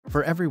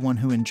For everyone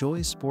who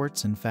enjoys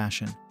sports and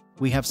fashion,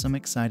 we have some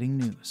exciting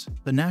news.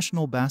 The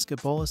National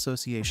Basketball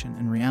Association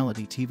and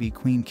reality TV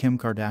queen Kim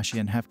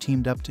Kardashian have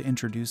teamed up to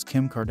introduce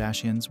Kim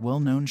Kardashian's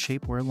well-known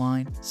shapewear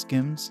line,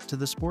 SKIMS, to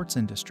the sports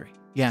industry.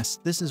 Yes,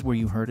 this is where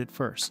you heard it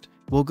first.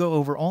 We'll go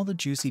over all the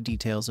juicy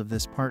details of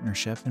this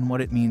partnership and what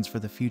it means for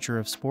the future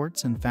of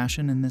sports and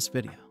fashion in this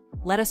video.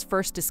 Let us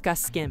first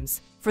discuss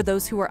SKIMS. For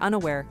those who are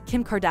unaware,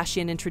 Kim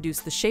Kardashian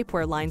introduced the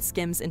shapewear line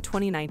SKIMS in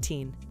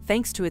 2019.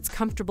 Thanks to its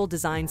comfortable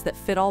designs that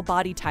fit all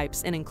body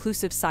types and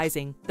inclusive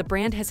sizing, the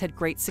brand has had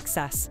great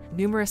success.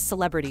 Numerous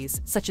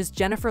celebrities, such as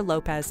Jennifer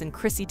Lopez and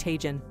Chrissy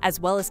Teigen, as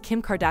well as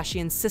Kim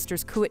Kardashian's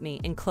sisters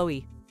Kourtney and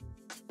Khloe,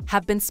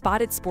 have been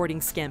spotted sporting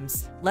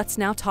SKIMS. Let's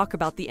now talk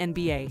about the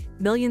NBA.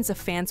 Millions of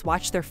fans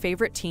watch their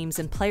favorite teams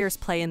and players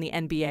play in the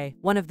NBA,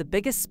 one of the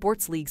biggest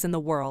sports leagues in the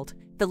world.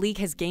 The league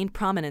has gained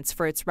prominence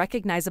for its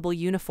recognizable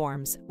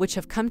uniforms, which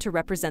have come to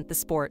represent the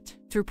sport.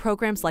 Through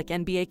programs like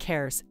NBA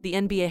Cares, the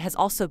NBA has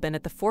also been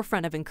at the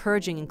forefront of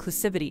encouraging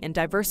inclusivity and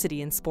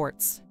diversity in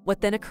sports. What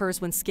then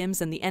occurs when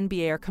SKIMS and the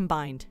NBA are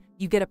combined?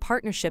 You get a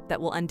partnership that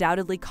will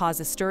undoubtedly cause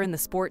a stir in the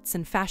sports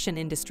and fashion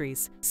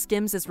industries.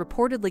 SKIMS is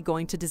reportedly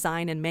going to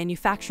design and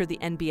manufacture the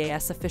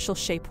NBA's official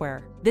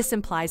shapewear. This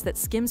implies that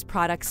SKIMS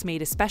products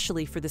made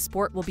especially for the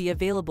sport will be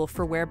available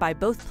for wear by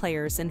both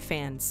players and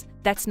fans.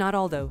 That's not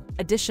all though.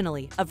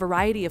 Additionally, a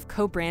variety of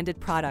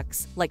co-branded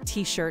products, like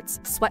t-shirts,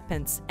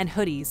 sweatpants, and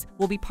hoodies,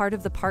 will be part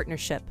of the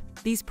partnership.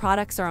 These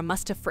products are a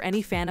must-have for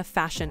any fan of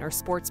fashion or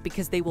sports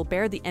because they will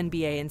bear the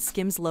NBA and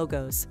SKIMS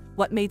logos.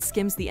 What made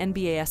SKIMS the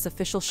NBA's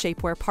official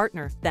shapewear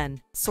partner, then?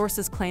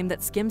 Sources claim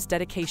that SKIMS'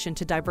 dedication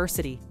to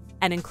diversity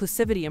and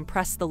inclusivity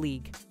impressed the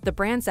league. The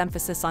brand's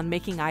emphasis on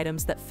making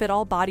items that fit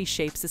all body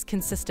shapes is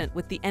consistent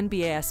with the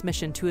NBA's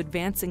mission to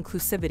advance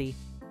inclusivity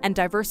and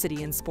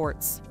diversity in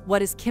sports.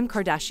 What is Kim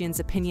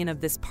Kardashian's opinion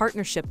of this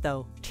partnership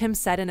though? Kim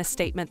said in a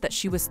statement that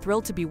she was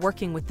thrilled to be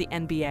working with the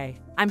NBA.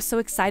 "I'm so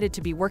excited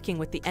to be working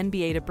with the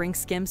NBA to bring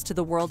SKIMS to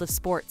the world of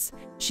sports,"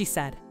 she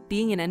said.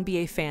 "Being an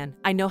NBA fan,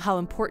 I know how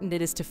important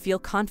it is to feel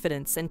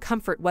confidence and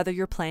comfort whether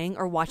you're playing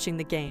or watching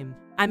the game.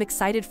 I'm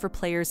excited for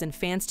players and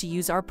fans to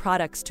use our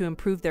products to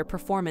improve their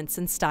performance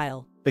and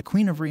style." The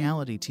queen of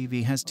reality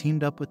TV has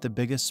teamed up with the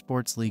biggest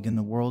sports league in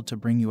the world to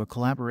bring you a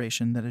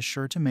collaboration that is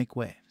sure to make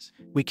waves.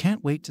 We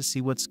can't wait to see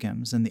what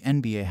SKIMS and the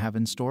NBA have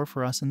in store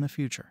for us in the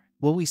future.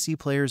 Will we see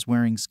players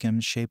wearing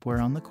SKIMS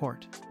shapewear on the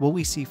court? Will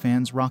we see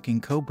fans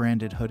rocking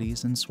co-branded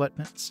hoodies and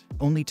sweatpants?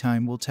 Only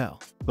time will tell.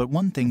 But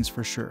one thing's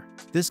for sure,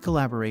 this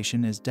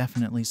collaboration is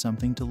definitely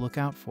something to look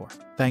out for.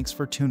 Thanks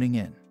for tuning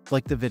in.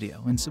 Like the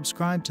video and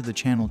subscribe to the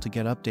channel to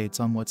get updates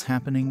on what's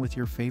happening with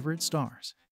your favorite stars.